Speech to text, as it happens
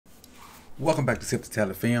Welcome back to Sip the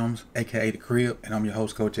Talent Films, aka The Crib, and I'm your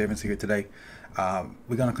host, Coach Evans, here today.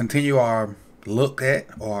 We're going to continue our look at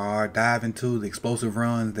or our dive into the explosive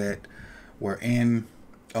runs that were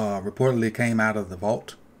reportedly came out of the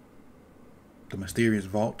vault, the mysterious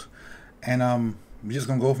vault. And we're just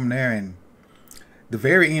going to go from there. And the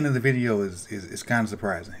very end of the video is kind of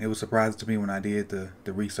surprising. It was surprising to me when I did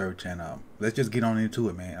the research. And let's just get on into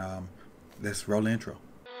it, man. Let's roll the intro.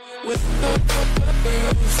 If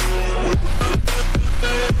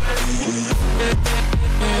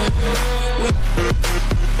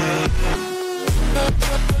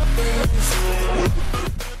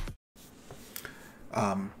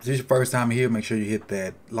this is your first time here, make sure you hit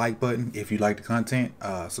that like button. If you like the content,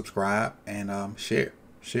 subscribe and share.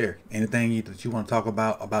 Anything that you want to talk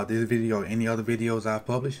about this video or any other videos I've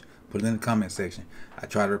published, put it in the comment section. I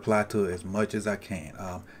try to reply to it as much as I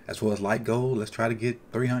can. As far as like goal, let's try to get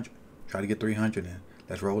 300. Try to get 300 and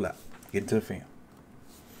let's roll out. Get into the film.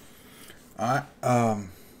 All right.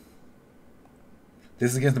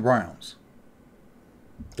 This is against the Browns.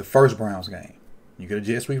 The first Browns game. You get a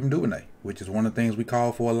jet sweep from Duvernay, which is one of the things we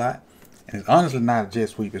call for a lot. And it's honestly not a jet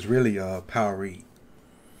sweep. It's really a power read.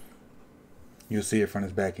 You'll see it from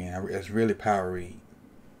his back end. It's really power read.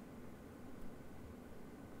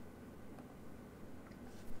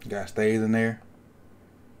 Guy stays in there.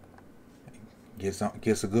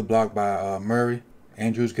 Gets a good block by Murray.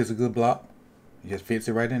 Andrews gets a good block. He just fits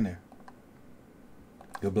it right in there.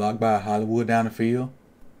 Good block by Hollywood down the field.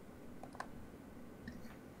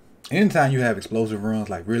 Anytime you have explosive runs,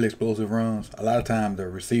 like really explosive runs, a lot of times the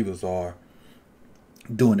receivers are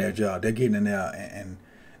doing their job. They're getting in there and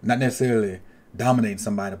not necessarily dominating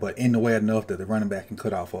somebody, but in the way enough that the running back can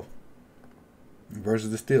cut off of them. Versus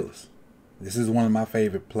the Steelers. This is one of my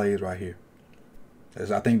favorite plays right here.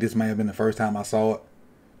 I think this may have been the first time I saw it.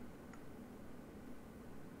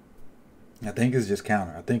 I think it's just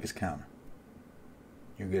counter. I think it's counter.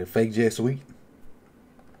 You get a fake jet sweep.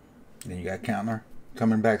 Then you got counter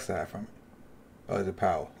coming backside from it. Oh, is it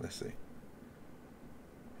power? Let's see.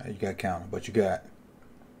 You got counter. But you got,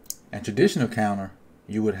 in traditional counter,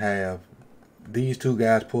 you would have these two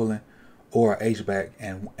guys pulling or a H-back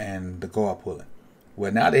and the guard pulling.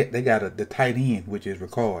 Well, now they got the tight end, which is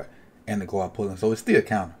Ricard, and the guard pulling. So it's still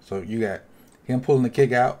counter. So you got him pulling the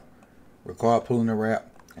kick out, Ricard pulling the wrap,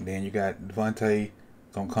 and then you got Devontae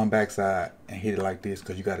going to come backside and hit it like this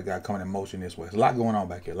because you got a guy coming in motion this way. There's a lot going on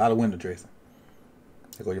back here. A lot of window dressing.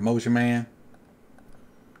 There go your motion man.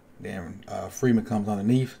 Then Freeman comes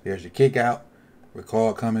underneath. There's your kick out.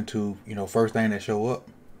 Ricard coming to, first thing that show up.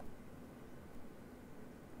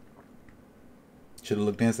 Should have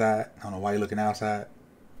looked inside. I don't know why you're looking outside.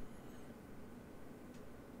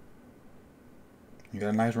 You got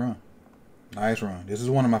a nice run. Nice run. This is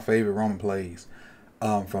one of my favorite Roman plays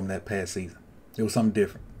from that past season. It was something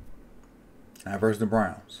different. Now versus the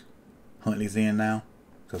Browns. Huntley's in now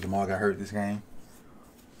because Lamar got hurt this game.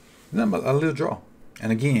 Nothing but a little draw.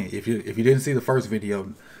 And again, if you didn't see the first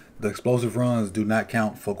video, the explosive runs do not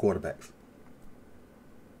count for quarterbacks.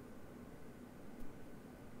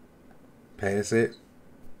 Pass it.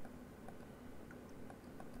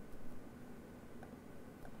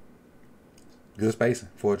 Good spacing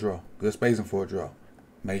for a draw. Good spacing for a draw.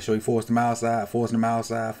 Make sure you force them outside, forcing them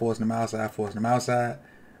outside, forcing them outside, forcing them outside.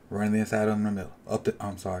 Run the inside up the middle.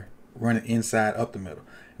 Run it inside up the middle.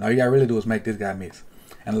 And all you gotta really do is make this guy miss.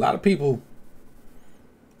 And a lot of people,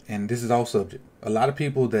 and this is all subject, a lot of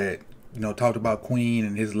people that talked about Queen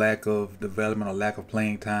and his lack of development or lack of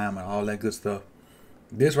playing time and all that good stuff.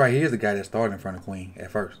 This right here is the guy that started in front of Queen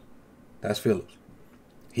at first. That's Phillips.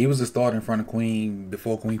 He was the starter in front of Queen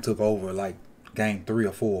before Queen took over, like game 3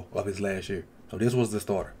 or 4 of his last year. So this was the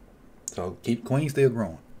starter. So keep Queen still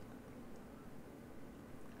growing.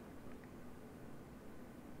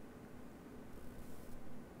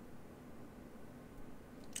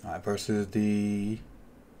 All right, versus the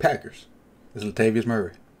Packers. This is Latavius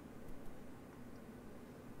Murray.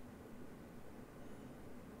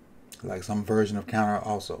 Like some version of counter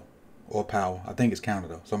also. Or power. I think it's counter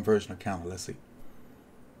though. Some version of counter. Let's see.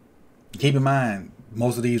 Keep in mind,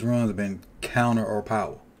 most of these runs have been counter or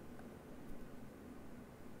power.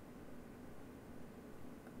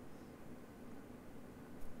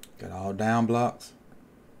 Got all down blocks.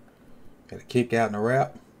 Got a kick out and a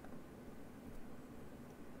wrap.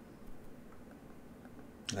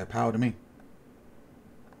 That power to me.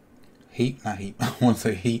 Not heap. I want to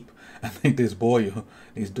say heap. I think this Boyer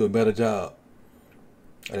needs to do a better job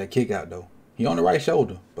of that kick out though. He on the right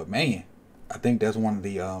shoulder, but man, I think that's one of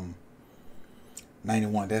the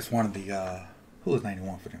 91. That's one of the who is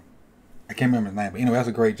 91 for them? I can't remember his name, but anyway, that's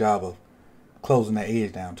a great job of closing that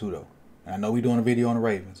edge down too though. And I know we're doing a video on the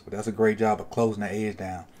Ravens, but that's a great job of closing that edge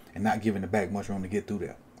down and not giving the back much room to get through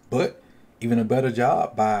there. But even a better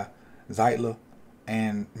job by Zeitler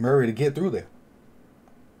and Murray to get through there.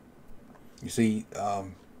 You see,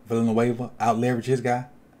 Villanueva out leverage his guy.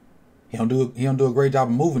 He don't do a great job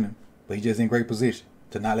of moving him, but he's just in great position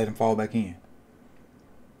to not let him fall back in.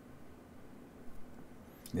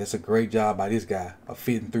 That's a great job by this guy of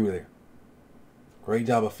fitting through there. Great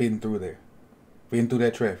job of fitting through there. Fitting through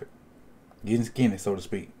that traffic. Getting skinny, so to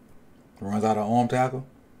speak. Runs out of arm tackle.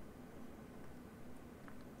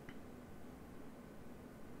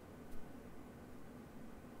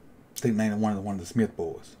 I think named one of the Smith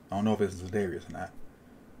boys. I don't know if it's Zadarius or not.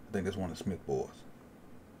 I think that's one of the Smith boys.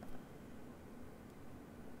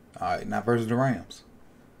 Alright, now versus the Rams.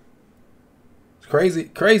 It's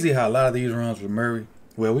crazy how a lot of these runs with Murray.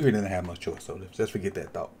 Well, we really didn't have much choice, so let's forget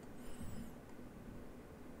that thought.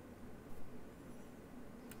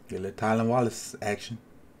 Get a little Tylan Wallace action.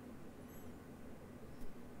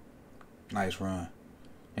 Nice run.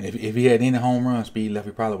 And if he had any home run speed left,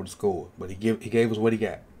 he probably would have scored. But he gave us what he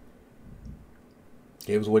got.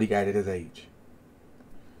 Gave us what he got at his age.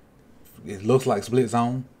 It looks like split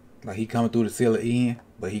zone. Like he coming through the seal end,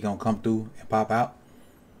 but he gonna come through and pop out.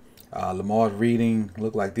 Lamar's reading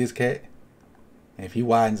look like this cat. And if he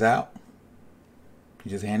widens out, he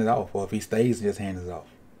just hand it off. Or if he stays, he just hands it off.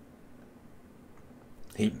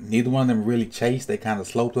 Neither one of them really chased. They kind of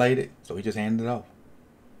slow played it, so he just handed it off.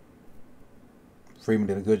 Freeman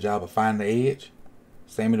did a good job of finding the edge.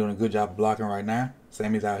 Sammy doing a good job of blocking right now.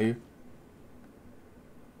 Sammy's out here.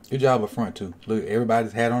 Good job up front too. Look,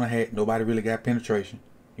 everybody's hat on a hat. Nobody really got penetration.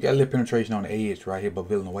 You got a little penetration on the edge right here by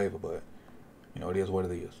Villanueva, but you know it is what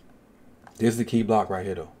it is. This is the key block right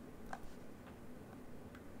here though.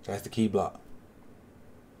 That's the key block.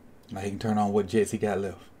 Now he can turn on what jets he got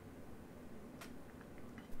left.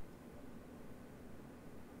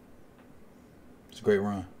 It's a great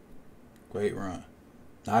run. Great run.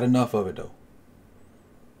 Not enough of it though.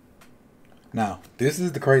 Now, this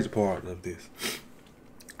is the crazy part of this.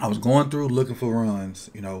 I was going through looking for runs,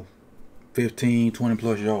 15, 20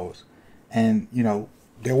 plus yards. And,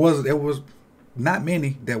 there was not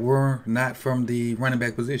many that were not from the running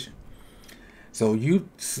back position. So you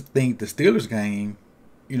think the Steelers game,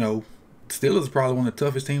 Steelers is probably one of the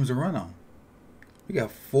toughest teams to run on. We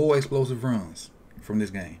got 4 explosive runs from this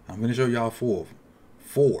game. I'm going to show y'all 4 of them.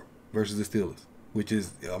 4 versus the Steelers, which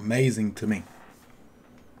is amazing to me.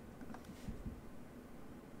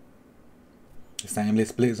 The same little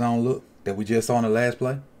split zone look that we just saw in the last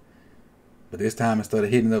play. But this time, instead of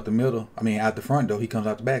hitting up the middle, out the front, though, he comes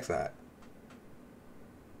out the backside.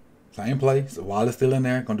 Same play. So Wallace still in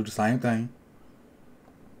there, going to do the same thing.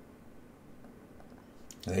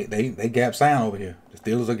 They gap sound over here. The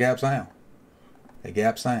Steelers are gap sound. They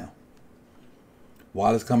gap sound.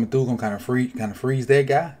 Wallace coming through, going to kind of freeze that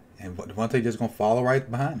guy. And Devontae just going to follow right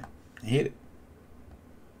behind him and hit it.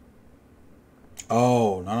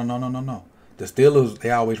 Oh, no. The Steelers,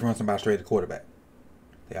 they always run somebody straight to quarterback.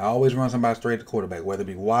 They always run somebody straight to quarterback, whether it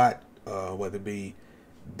be Watt, whether it be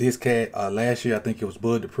this cat. Last year, I think it was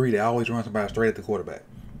Bud Dupree. They always run somebody straight at the quarterback.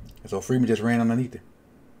 And so Freeman just ran underneath it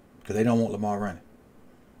because they don't want Lamar running.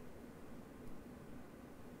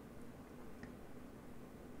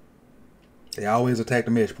 They always attack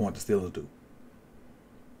the mesh point, the Steelers do.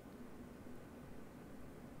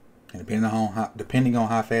 And depending on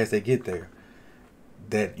how fast they get there,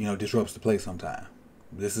 that disrupts the play sometime.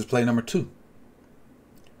 This is play number 2.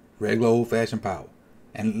 Regular old-fashioned power.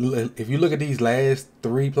 And if you look at these last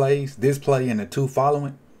 3 plays, this play and the 2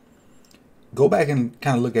 following, go back and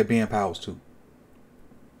kind of look at Ben Powell's too.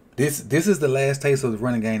 This is the last taste of the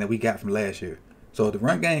running game that we got from last year. So if the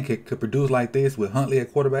run game could produce like this with Huntley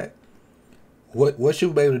at quarterback, what should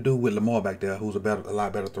we be able to do with Lamar back there, who's a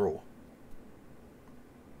lot better thrower?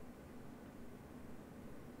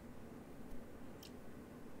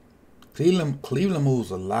 Cleveland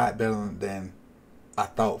moves a lot better than I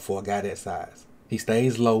thought for a guy that size. He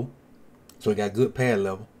stays low, so he got good pad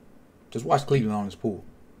level. Just watch Cleveland on his pool.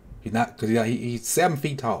 He's 7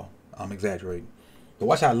 feet tall. I'm exaggerating. But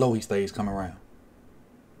watch how low he stays coming around.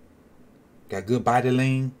 Got good body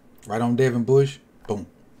lean. Right on Devin Bush. Boom.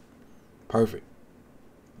 Perfect.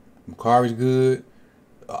 McCarry's good.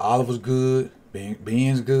 Oliver's good.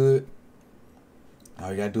 Ben's good.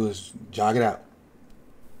 All you got to do is jog it out.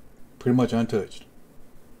 Pretty much untouched.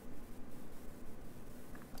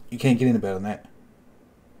 You can't get any better than that.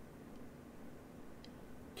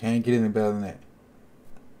 Can't get any better than that.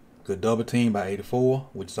 Good double team by 84,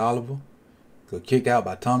 which is Oliver. Good kick out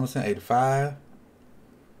by Thomason, 85.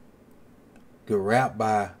 Good wrap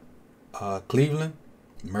by Cleveland,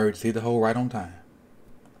 Murray just hit the hole right on time.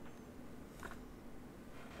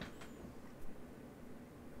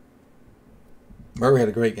 Murray had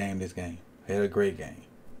a great game this game. Had a great game.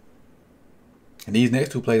 And these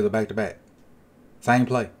next two plays are back to back. Same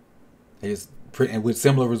play. They just and with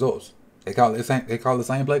similar results. They call it the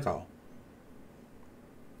same play call.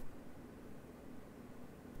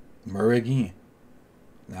 Murray again.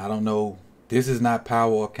 Now I don't know. This is not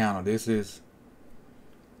power or counter. This is.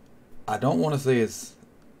 I don't want to say it's.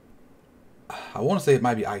 I want to say it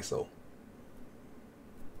might be ISO.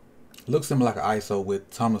 Looks similar like an ISO with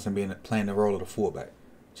Tomlinson playing the role of the fullback.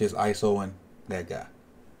 Just ISO-ing that guy.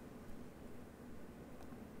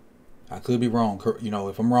 I could be wrong. You know,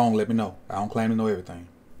 if I'm wrong, let me know. I don't claim to know everything.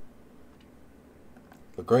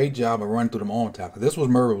 But great job of running through them arm tackles. This was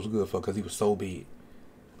Murray was good for because he was so big.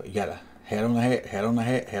 But you got a hat on the hat, hat on the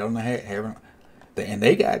hat, hat on the hat, hat on the, and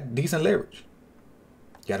they got decent leverage.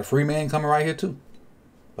 Got a free man coming right here too.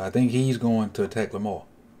 But I think he's going to attack Lamar.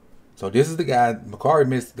 So this is the guy McCarry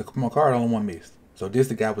missed. McCarry the only one missed. So this is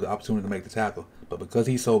the guy with the opportunity to make the tackle. But because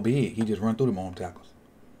he's so big, he just run through them arm tackles.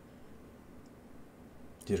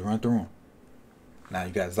 Just run through them. Now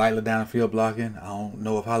you got Zeitler down the field blocking. I don't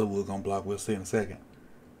know if Hollywood's gonna block. We'll see in a second.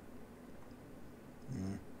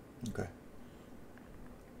 Okay.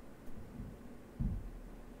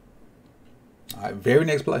 All right. Very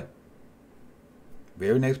next play.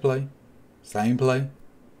 Very next play. Same play.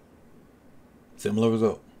 Similar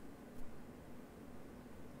result.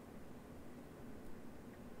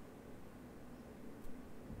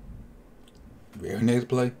 Very next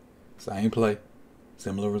play. Same play.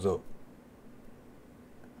 Similar result.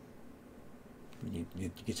 You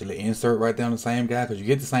get your little insert right down the same guy because you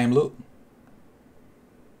get the same look.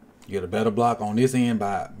 You get a better block on this end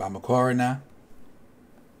by McCarry now.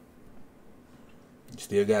 You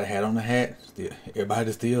still got a hat on the hat.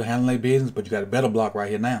 Everybody's still handling their business, but you got a better block right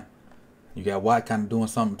here now. You got White kind of doing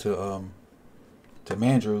something to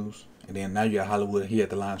Mandrews, and then now you got Hollywood here at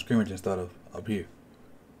the line of scrimmage instead of up here.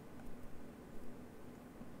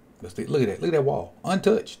 But still, look at that. Look at that wall.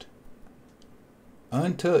 Untouched.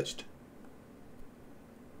 Untouched.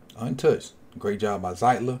 Untouched. Great job by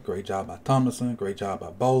Zeitler. Great job by Tomlinson. Great job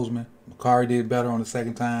by Bozeman. McCarry did better on the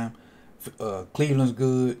second time. Cleveland's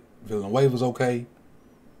good. Villanueva's okay.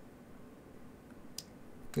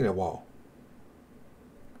 Look at that wall.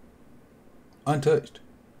 Untouched.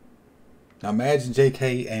 Now imagine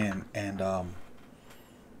J.K. and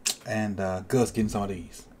Gus getting some of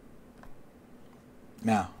these.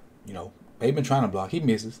 Now, you know, they've been trying to block. He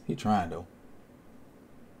misses. He trying though.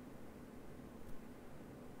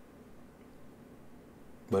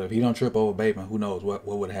 But if he don't trip over Bateman, who knows what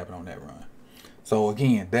would happen on that run. So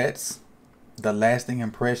again, that's the lasting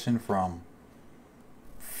impression from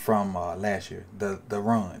last year. The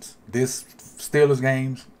runs. This Steelers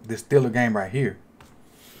game right here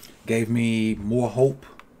gave me more hope,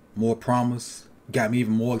 more promise, got me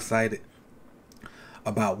even more excited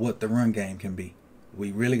about what the run game can be.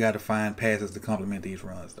 We really got to find passes to complement these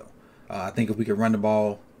runs, though. I think if we could run the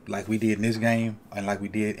ball like we did in this game and like we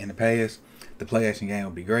did in the past, the play action game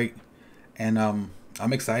would be great. And I'm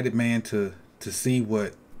excited, man, to see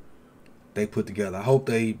what they put together. I hope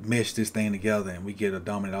they mesh this thing together and we get a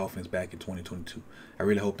dominant offense back in 2022. I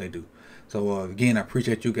really hope they do. So again, I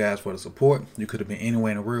appreciate you guys for the support. You could have been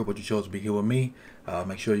anywhere in the world, but you chose to be here with me.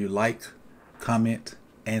 Make sure you like, comment,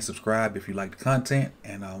 and subscribe if you like the content.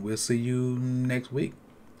 And we'll see you next week.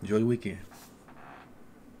 Enjoy your weekend.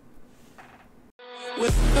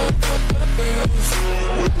 With